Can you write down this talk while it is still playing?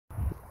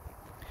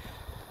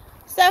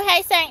So,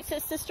 hey Saints,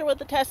 it's Sister with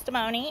the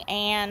testimony,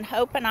 and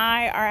Hope and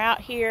I are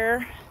out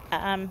here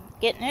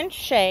getting in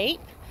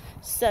shape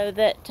so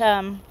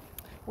that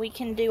we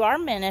can do our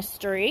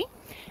ministry.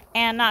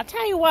 And I'll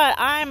tell you what,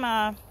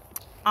 I'm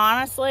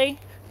honestly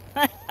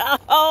a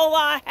whole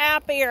lot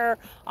happier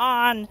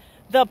on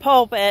the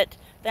pulpit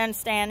than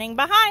standing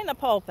behind the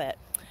pulpit.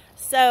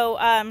 So,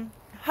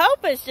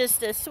 Hope is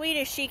just as sweet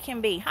as she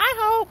can be. Hi,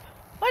 Hope.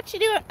 What you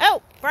doing?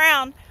 Oh,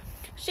 Brown.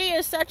 She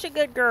is such a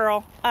good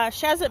girl.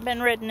 She hasn't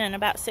been ridden in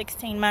about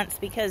 16 months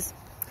because,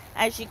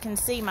 as you can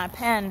see, my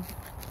pen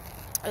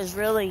is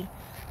really,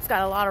 it's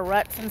got a lot of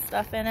ruts and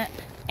stuff in it.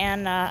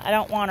 And I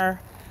don't want her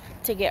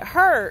to get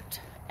hurt.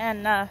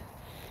 And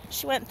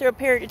she went through a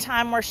period of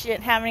time where she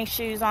didn't have any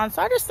shoes on.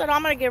 So I just said,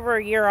 I'm going to give her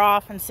a year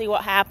off and see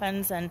what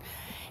happens. And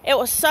it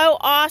was so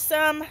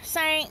awesome,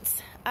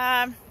 Saints.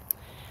 Had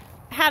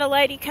a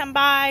lady come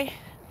by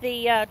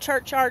the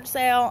church yard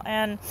sale,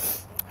 and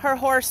her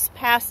horse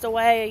passed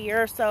away a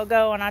year or so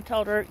ago, and I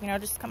told her, you know,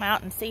 just come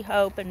out and see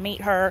Hope and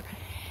meet her.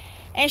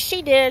 And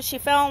she did. She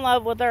fell in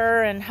love with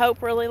her, and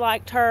Hope really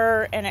liked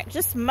her, and it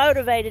just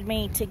motivated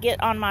me to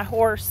get on my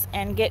horse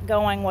and get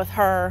going with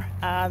her.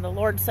 The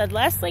Lord said,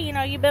 Leslie, you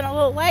know, you've been a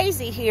little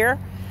lazy here.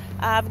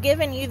 I've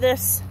given you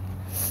this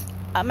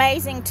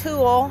amazing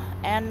tool,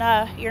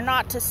 and you're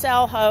not to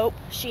sell Hope.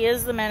 She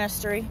is the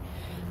ministry.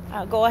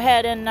 Go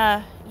ahead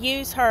and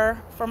use her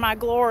for my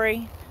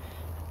glory.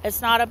 It's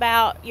not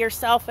about your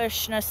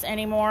selfishness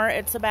anymore.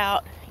 It's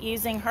about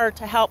using her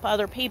to help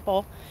other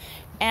people.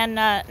 And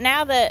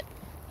now that,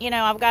 you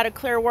know, I've got a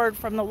clear word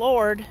from the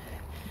Lord,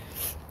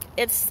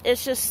 it's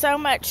just so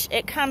much,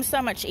 it comes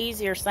so much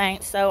easier,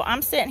 Saints. So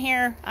I'm sitting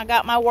here, I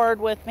got my word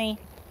with me,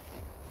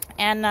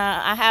 and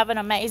I have an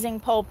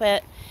amazing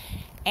pulpit,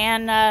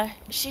 and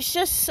she's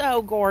just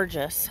so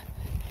gorgeous,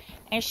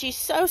 and she's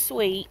so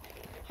sweet.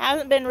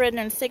 Hasn't been ridden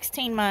in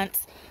 16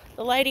 months.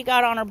 The lady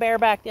got on her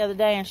bareback the other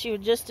day, and she was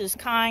just as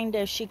kind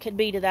as she could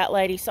be to that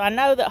lady. So I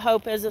know that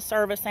Hope is a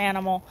service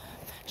animal.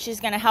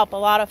 She's going to help a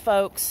lot of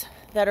folks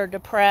that are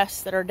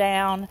depressed, that are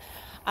down.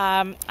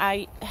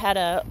 I had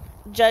a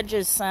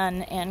judge's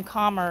son in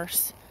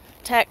Commerce,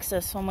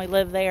 Texas, when we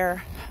lived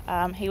there.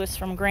 He was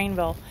from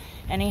Greenville,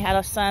 and he had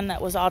a son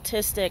that was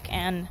autistic,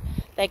 and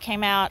they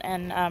came out,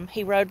 and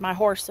he rode my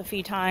horse a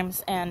few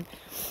times, and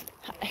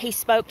he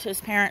spoke to his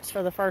parents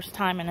for the first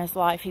time in his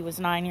life. He was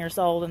 9 years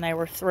old, and they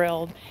were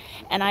thrilled.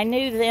 And I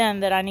knew then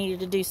that I needed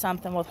to do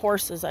something with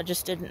horses. I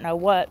just didn't know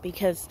what,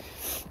 because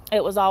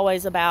it was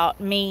always about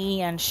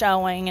me and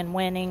showing and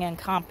winning and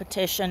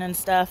competition and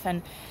stuff.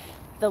 And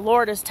the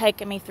Lord has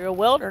taken me through a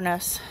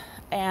wilderness.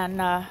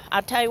 And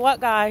I'll tell you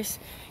what, guys,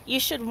 you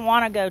should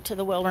want to go to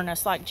the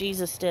wilderness like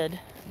Jesus did.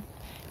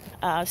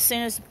 As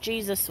soon as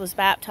Jesus was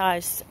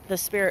baptized, the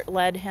Spirit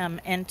led him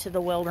into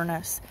the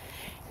wilderness.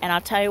 And I'll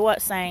tell you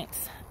what,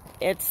 Saints,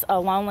 it's a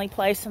lonely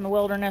place in the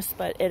wilderness,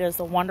 but it is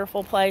a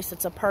wonderful place.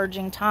 It's a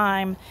purging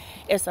time.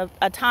 It's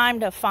a time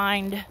to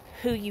find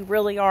who you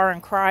really are in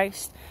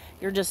Christ.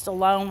 You're just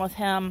alone with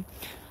him.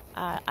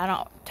 I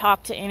don't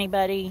talk to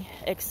anybody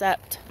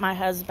except my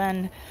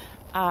husband.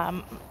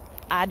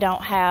 I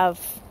don't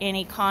have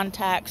any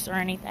contacts or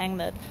anything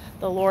that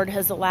the Lord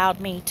has allowed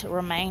me to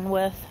remain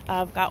with.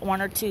 I've got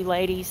one or two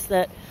ladies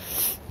that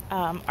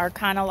are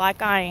kind of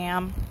like I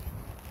am.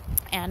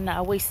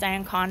 And we stay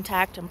in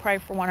contact and pray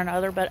for one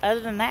another. But other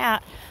than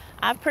that,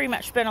 I've pretty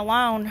much been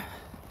alone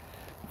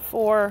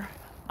for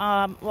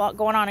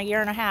going on a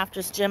year and a half,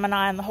 just Jim and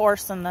I and the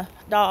horse and the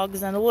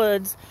dogs in the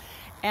woods.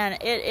 And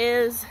it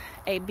is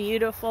a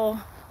beautiful,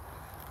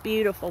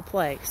 beautiful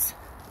place.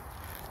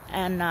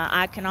 And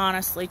I can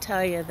honestly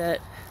tell you that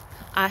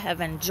I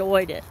have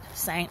enjoyed it,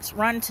 Saints.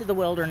 Run to the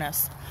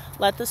wilderness.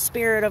 Let the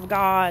Spirit of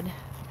God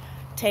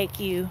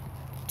take you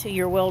to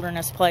your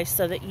wilderness place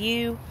so that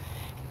you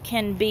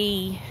can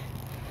be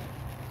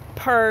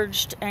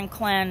purged and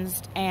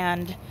cleansed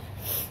and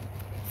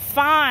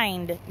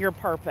find your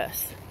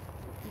purpose.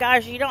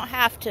 Guys, you don't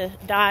have to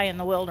die in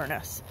the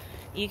wilderness.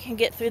 You can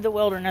get through the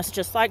wilderness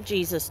just like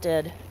Jesus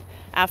did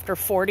after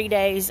 40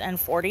 days and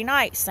 40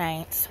 nights,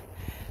 Saints.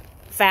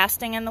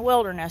 Fasting in the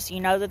wilderness.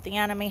 You know that the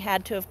enemy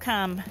had to have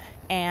come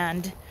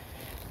and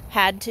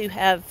had to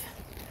have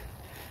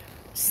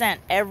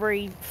sent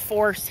every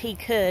force he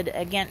could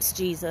against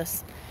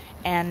Jesus.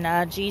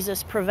 And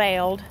Jesus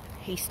prevailed.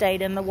 He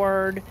stayed in the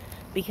Word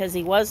because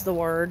he was the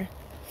Word,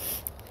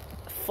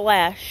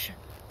 flesh.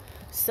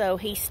 So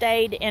he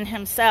stayed in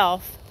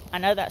himself. I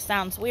know that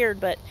sounds weird,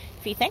 but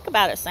if you think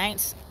about it,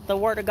 Saints, the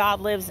Word of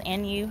God lives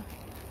in you.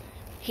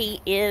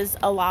 He is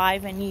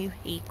alive in you.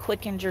 He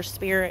quickened your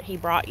spirit. He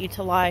brought you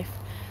to life.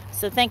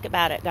 So think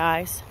about it,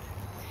 guys.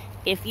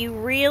 If you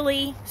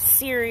really,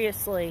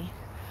 seriously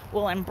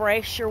will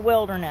embrace your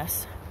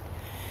wilderness,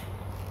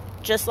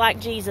 just like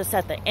Jesus,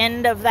 at the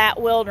end of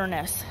that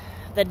wilderness,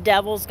 the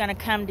devil's going to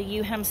come to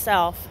you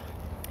himself.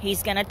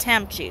 He's going to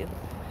tempt you.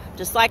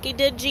 Just like he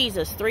did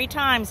Jesus. 3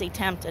 times he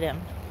tempted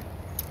him.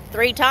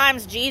 3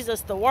 times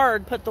Jesus, the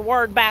Word, put the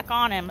Word back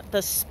on him.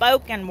 The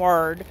spoken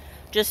Word,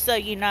 just so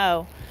you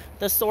know,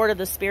 the sword of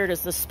the Spirit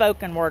is the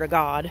spoken Word of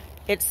God.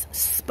 It's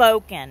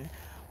spoken.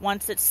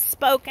 Once it's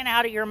spoken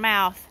out of your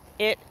mouth,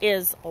 it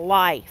is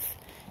life.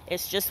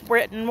 It's just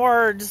written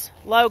words,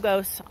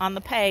 logos on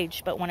the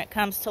page. But when it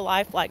comes to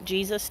life like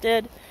Jesus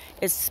did,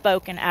 it's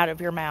spoken out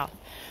of your mouth.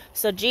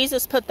 So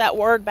Jesus put that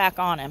word back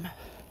on him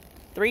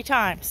 3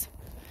 times.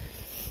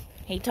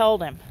 He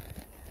told him,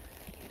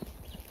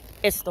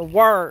 it's the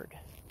word.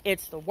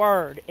 It's the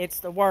word. It's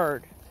the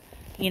word.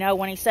 You know,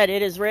 when he said,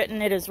 it is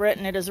written, it is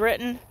written, it is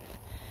written.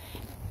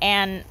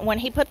 And when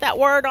he put that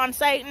word on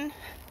Satan,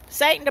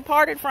 Satan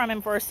departed from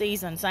him for a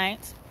season,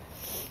 saints.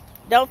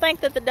 Don't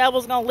think that the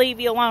devil's going to leave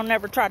you alone,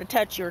 never try to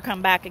touch you or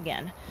come back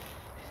again.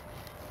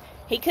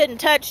 He couldn't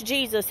touch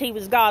Jesus. He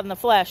was God in the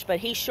flesh, but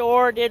he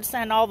sure did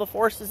send all the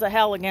forces of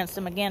hell against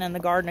him again in the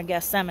Garden of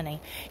Gethsemane.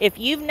 If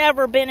you've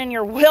never been in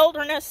your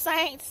wilderness,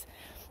 saints,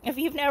 if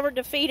you've never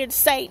defeated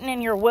Satan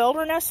in your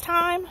wilderness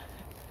time,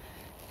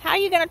 how are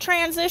you going to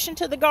transition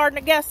to the Garden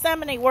of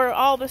Gethsemane where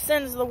all the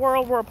sins of the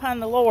world were upon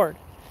the Lord?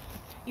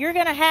 You're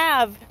going to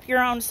have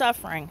your own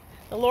suffering.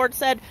 The Lord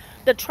said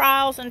the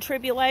trials and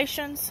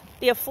tribulations,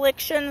 the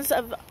afflictions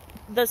of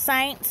the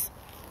saints,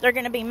 they're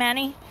going to be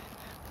many.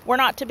 We're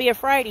not to be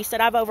afraid. He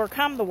said, I've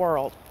overcome the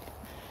world.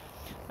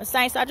 But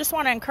saints, I just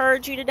want to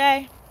encourage you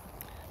today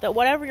that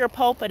whatever your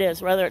pulpit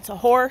is, whether it's a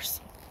horse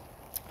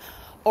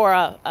or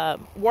a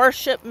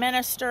worship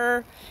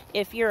minister,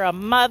 if you're a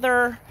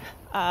mother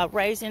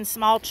raising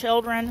small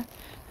children,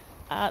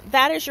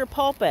 that is your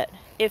pulpit.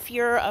 If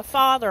you're a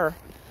father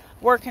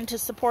working to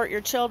support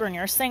your children,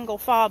 you're a single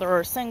father or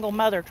a single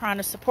mother trying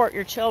to support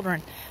your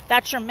children,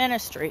 that's your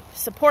ministry.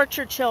 Support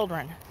your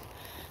children.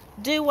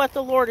 Do what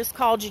the Lord has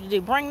called you to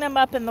do. Bring them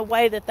up in the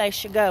way that they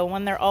should go.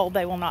 When they're old,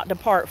 they will not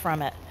depart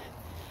from it.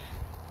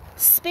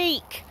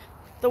 Speak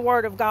the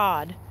word of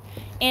God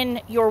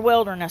in your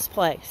wilderness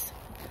place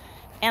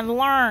and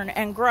learn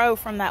and grow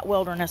from that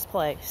wilderness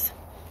place.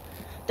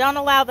 Don't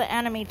allow the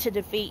enemy to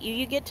defeat you.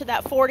 You get to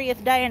that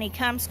 40th day and he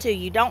comes to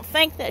you. Don't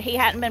think that he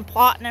hadn't been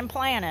plotting and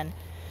planning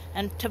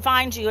and to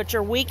find you at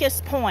your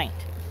weakest point.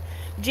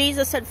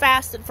 Jesus had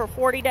fasted for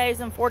 40 days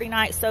and 40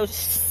 nights. So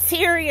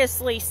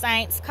seriously,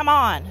 saints, come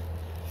on.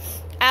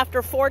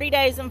 After 40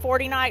 days and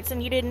 40 nights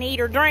and you didn't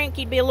eat or drink,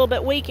 you'd be a little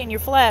bit weak in your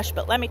flesh.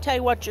 But let me tell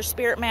you what, your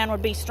spirit man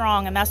would be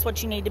strong. And that's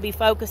what you need to be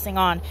focusing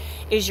on,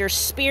 is your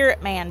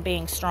spirit man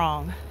being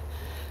strong.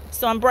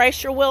 So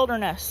embrace your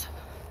wilderness.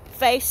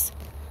 Face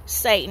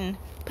Satan.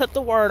 Put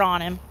the word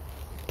on him.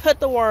 Put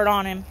the word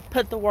on him.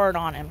 Put the word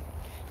on him.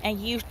 And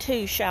you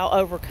too shall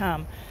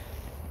overcome.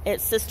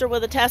 It's Sister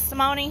with a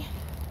Testimony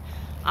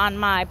on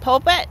my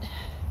pulpit,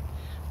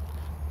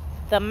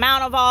 the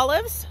Mount of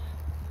Olives,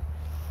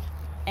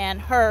 and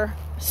her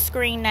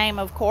screen name,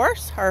 of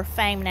course, her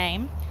fame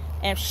name.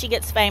 And if she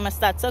gets famous,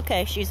 that's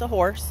okay. She's a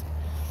horse.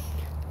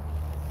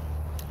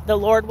 The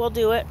Lord will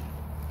do it.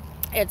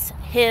 It's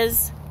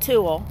his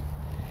tool.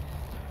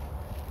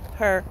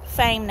 Her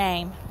fame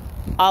name,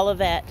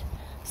 Olivet.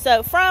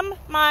 So from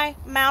my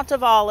Mount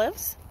of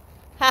Olives,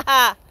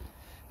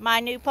 my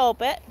new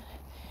pulpit,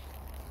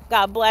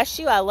 God bless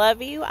you. I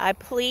love you. I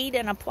plead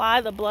and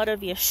apply the blood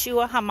of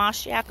Yeshua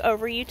HaMashiach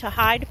over you to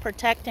hide,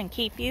 protect, and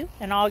keep you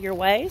in all your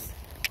ways.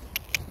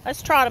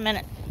 Let's trot a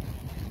minute.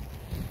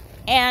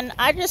 And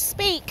I just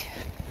speak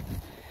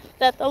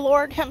that the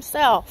Lord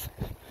himself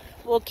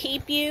will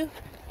keep you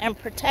and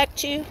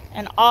protect you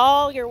in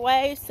all your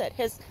ways, that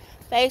his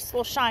face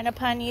will shine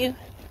upon you,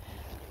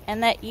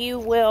 and that you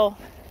will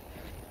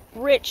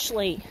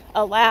richly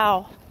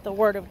allow the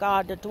word of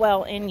God to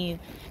dwell in you.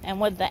 And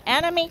when the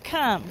enemy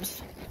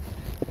comes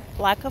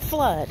like a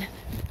flood,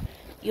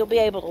 you'll be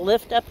able to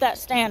lift up that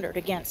standard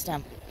against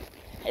him.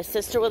 It's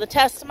Sister with a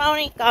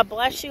Testimony. God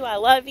bless you. I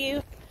love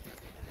you.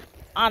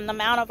 On the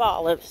Mount of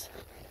Olives.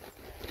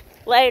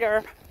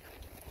 Later.